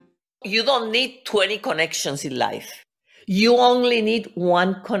You don't need 20 connections in life. You only need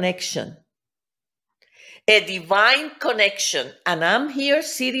one connection, a divine connection. And I'm here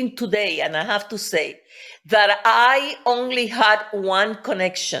sitting today, and I have to say that I only had one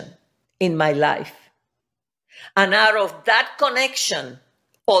connection in my life. And out of that connection,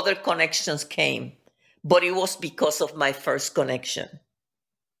 other connections came. But it was because of my first connection.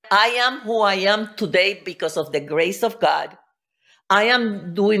 I am who I am today because of the grace of God. I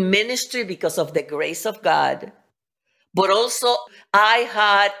am doing ministry because of the grace of God. But also, I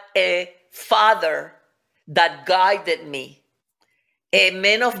had a father that guided me, a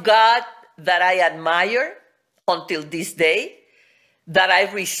man of God that I admire until this day, that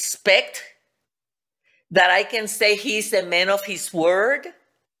I respect, that I can say he's a man of his word.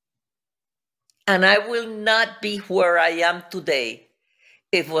 And I will not be where I am today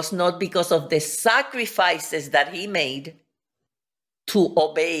if it was not because of the sacrifices that he made to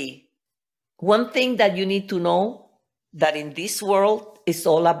obey. One thing that you need to know, that in this world is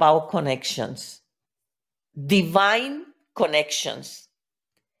all about connections, divine connections.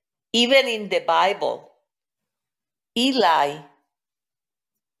 Even in the Bible, Eli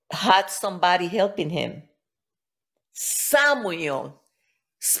had somebody helping him. Samuel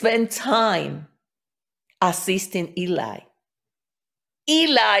spent time assisting Eli.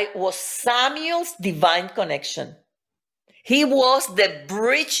 Eli was Samuel's divine connection. He was the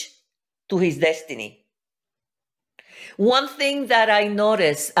bridge to his destiny. One thing that I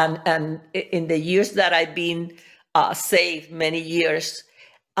noticed, and in the years that I've been saved, many years,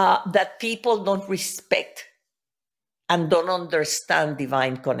 that people don't respect and don't understand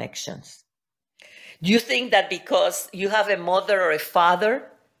divine connections. Do you think that because you have a mother or a father,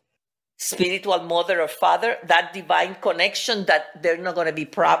 spiritual mother or father, that divine connection, that there are not going to be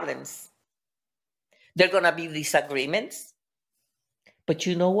problems? There are going to be disagreements. But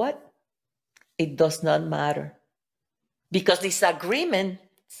you know what? It does not matter. Because disagreements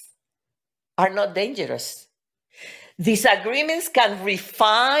are not dangerous. Disagreements can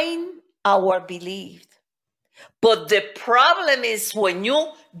refine our belief. But the problem is when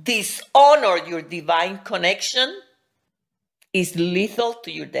you dishonor your divine connection, it's lethal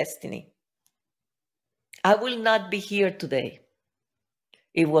to your destiny. I will not be here today.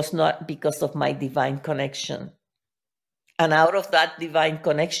 It was not because of my divine connection. And out of that divine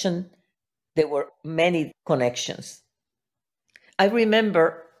connection, there were many connections. I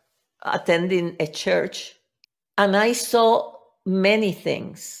remember attending a church, and I saw many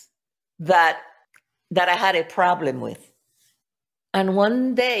things that I had a problem with. And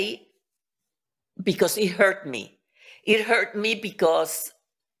one day, because it hurt me because,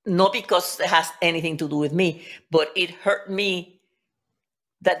 not because it has anything to do with me, but it hurt me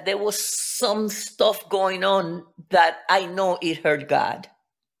that there was some stuff going on that I know it hurt God.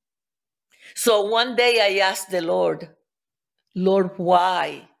 So one day I asked the Lord,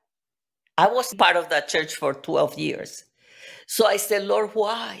 why? I was part of that church for 12 years. So I said, Lord,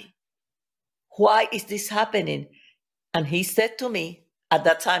 why? Why is this happening? And he said to me, at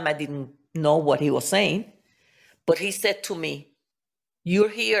that time I didn't know what he was saying, but he said to me, you're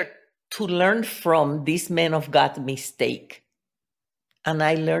here to learn from this man of God mistake. And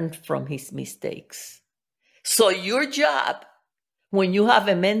I learned from his mistakes. So your job, when you have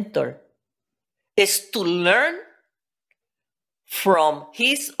a mentor, is to learn from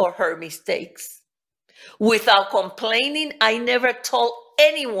his or her mistakes. Without complaining, I never told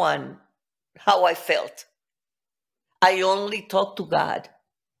anyone how I felt. I only talked to God.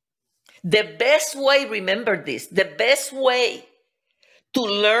 The best way, remember this, the best way to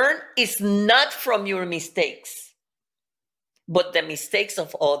learn is not from your mistakes, but the mistakes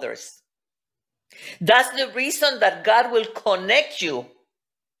of others. That's the reason that God will connect you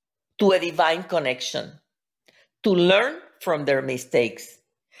to a divine connection, to learn from their mistakes.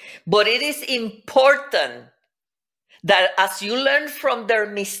 But it is important that as you learn from their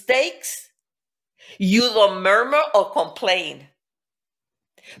mistakes, you don't murmur or complain,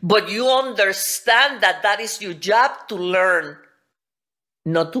 but you understand that that is your job to learn,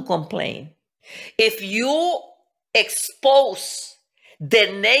 not to complain. If you expose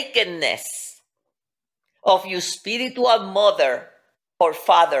the nakedness of your spiritual mother or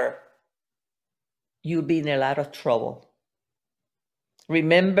father, you'll be in a lot of trouble.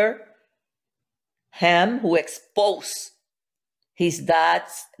 Remember Ham, who exposed his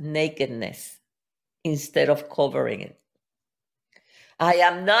dad's nakedness instead of covering it. I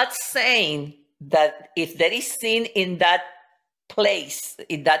am not saying that if there is sin in that place,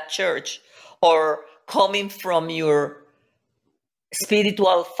 in that church, or coming from your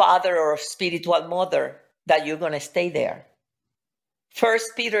spiritual father or spiritual mother, that you're going to stay there. 1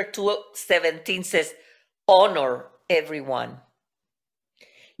 Peter 2:17 says, honor everyone.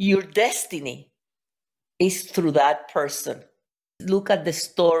 Your destiny is through that person. Look at the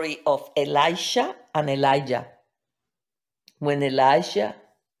story of Elisha and Elijah. When Elijah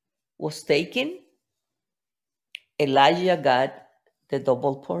was taken, Elijah got the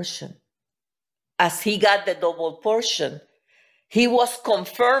double portion. As he got the double portion, he was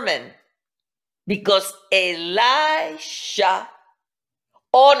confirming because Elisha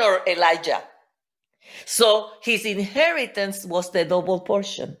honored Elijah. So his inheritance was the double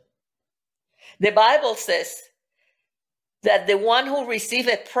portion. The Bible says that the one who receives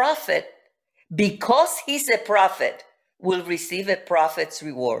a prophet, because he's a prophet, will receive a prophet's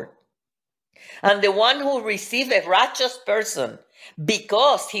reward. And the one who receives a righteous person,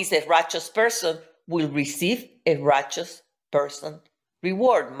 because he's a righteous person, will receive a righteous person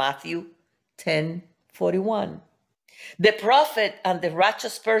reward. Matthew 10:41. The prophet and the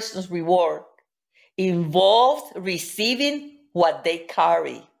righteous person's reward involved receiving what they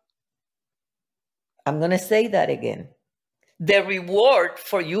carry. I'm going to say that again. The reward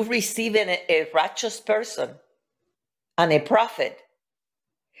for you receiving a righteous person and a prophet,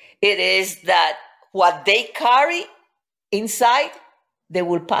 it is that what they carry inside, they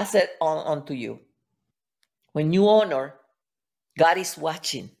will pass it on to you. When you honor, God is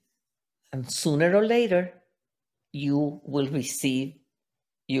watching. And sooner or later, you will receive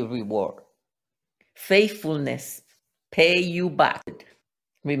your reward. Faithfulness pay you back.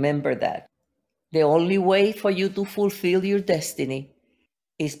 Remember that. The only way for you to fulfill your destiny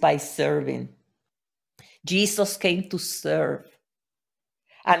is by serving. Jesus came to serve.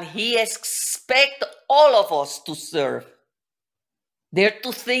 And he expects all of us to serve. There are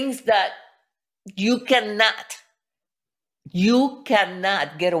two things that you cannot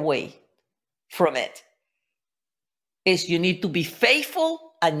get away from it. Is you need to be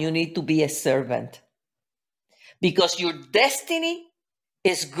faithful and you need to be a servant. Because your destiny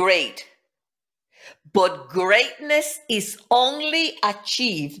is great. But greatness is only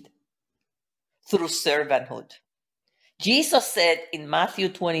achieved through servanthood. Jesus said in Matthew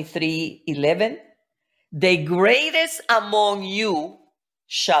 23:11, the greatest among you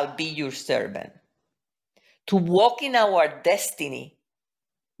shall be your servant. To walk in our destiny,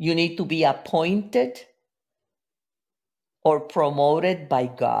 you need to be appointed or promoted by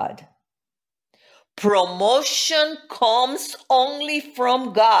God. Promotion comes only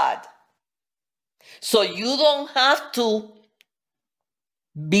from God. So you don't have to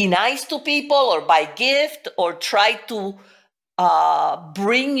be nice to people or buy gift or try to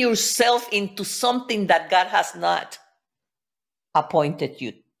bring yourself into something that God has not appointed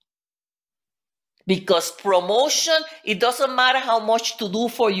you. Because promotion, it doesn't matter how much to do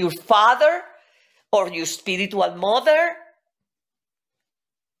for your father or your spiritual mother.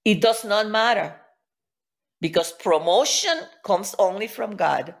 It does not matter. Because promotion comes only from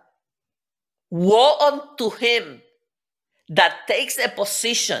God. Woe unto him that takes a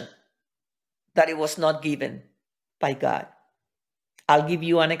position that it was not given by God. I'll give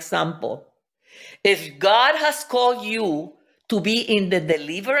you an example. If God has called you to be in the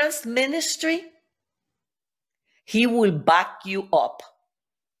deliverance ministry, he will back you up.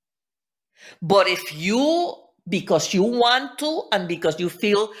 But if you, because you want to and because you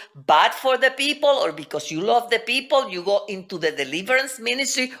feel bad for the people or because you love the people, you go into the deliverance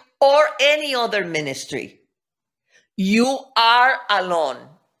ministry or any other ministry, you are alone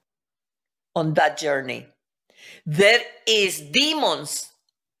on that journey. There is demons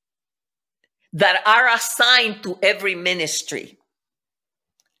that are assigned to every ministry.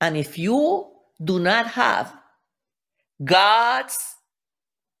 And if you do not have God's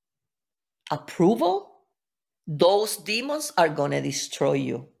approval, those demons are going to destroy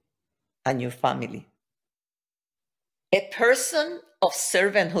you and your family. A person of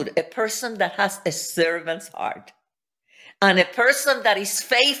servanthood, a person that has a servant's heart, and a person that is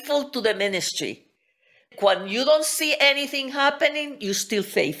faithful to the ministry. When you don't see anything happening, you're still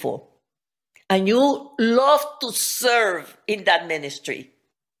faithful. And you love to serve in that ministry.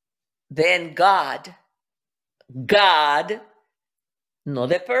 Then God, not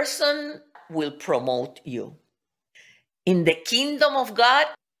the person, will promote you. In the kingdom of God,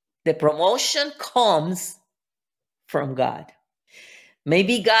 the promotion comes from God.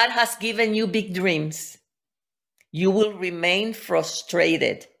 Maybe God has given you big dreams. You will remain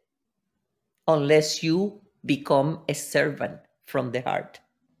frustrated unless you become a servant from the heart.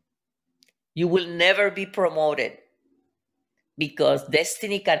 You will never be promoted because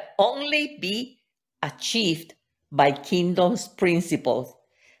destiny can only be achieved by kingdom's principles.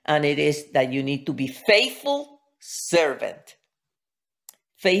 And it is that you need to be faithful servant.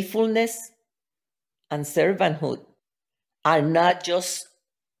 faithfulness, and servanthood are not just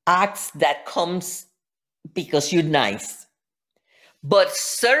acts that comes because you're nice. But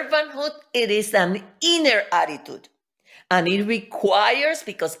servanthood, it is an inner attitude. And it requires,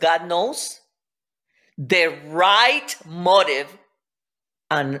 because God knows, the right motive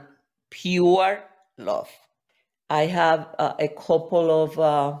and pure love. I have a couple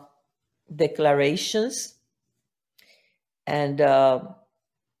of declarations. And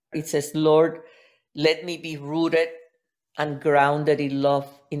it says, Lord, let me be rooted and grounded in love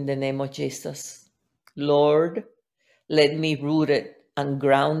in the name of Jesus. Lord, let me rooted and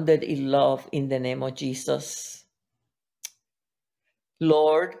grounded in love in the name of Jesus.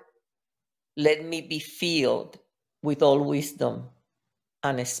 Lord, let me be filled with all wisdom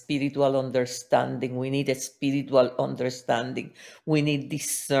and a spiritual understanding. We need a spiritual understanding. We need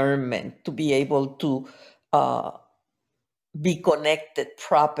discernment to be able to be connected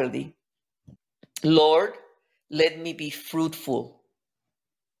properly. Lord, let me be fruitful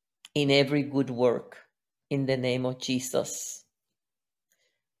in every good work in the name of Jesus.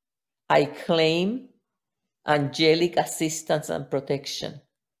 I claim angelic assistance and protection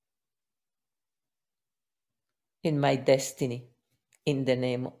in my destiny in the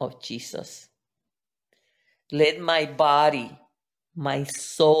name of Jesus. Let my body, my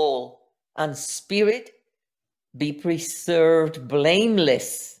soul, and spirit be preserved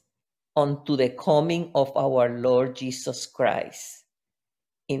blameless unto the coming of our Lord Jesus Christ.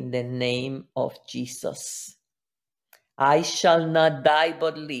 In the name of Jesus. I shall not die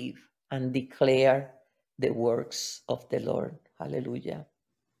but live and declare the works of the Lord. Hallelujah.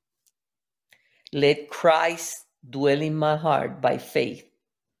 Let Christ dwell in my heart by faith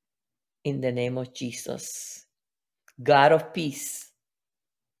in the name of Jesus. God of peace,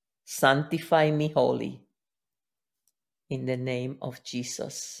 sanctify me wholly in the name of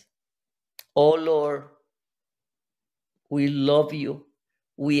Jesus. Oh Lord, we love you.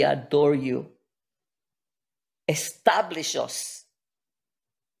 We adore you. Establish us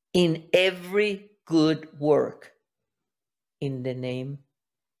in every good work in the name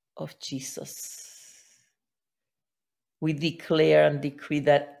of Jesus. We declare and decree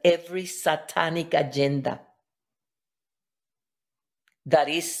that every satanic agenda that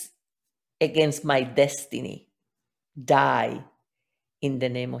is against my destiny die in the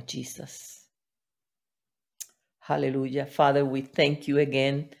name of Jesus. Hallelujah. Father, we thank you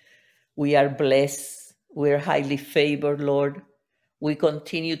again. We are blessed. We're highly favored, Lord. We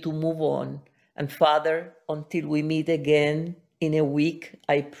continue to move on. And Father, until we meet again in a week,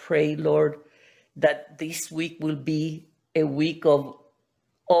 I pray, Lord, that this week will be a week of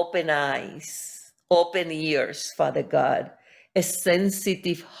open eyes, open ears, Father God, a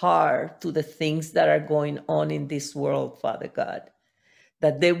sensitive heart to the things that are going on in this world, Father God,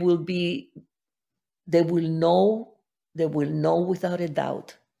 that they will know without a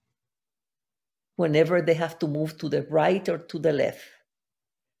doubt whenever they have to move to the right or to the left,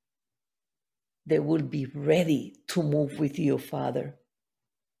 they will be ready to move with you, Father.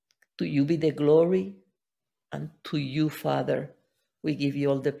 To you be the glory, and to you, Father, we give you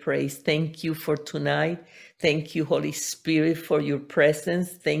all the praise. Thank you for tonight. Thank you, Holy Spirit, for your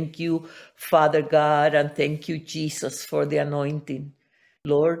presence. Thank you, Father God, and thank you, Jesus, for the anointing.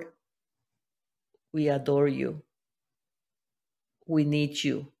 Lord, we adore you. We need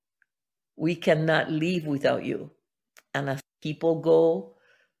you. We cannot live without you. And as people go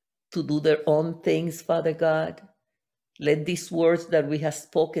to do their own things, Father God, let these words that we have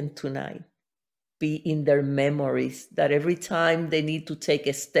spoken tonight be in their memories, that every time they need to take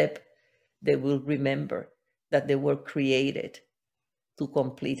a step, they will remember that they were created to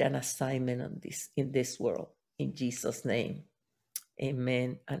complete an assignment in this world. In Jesus' name,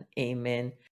 amen and amen.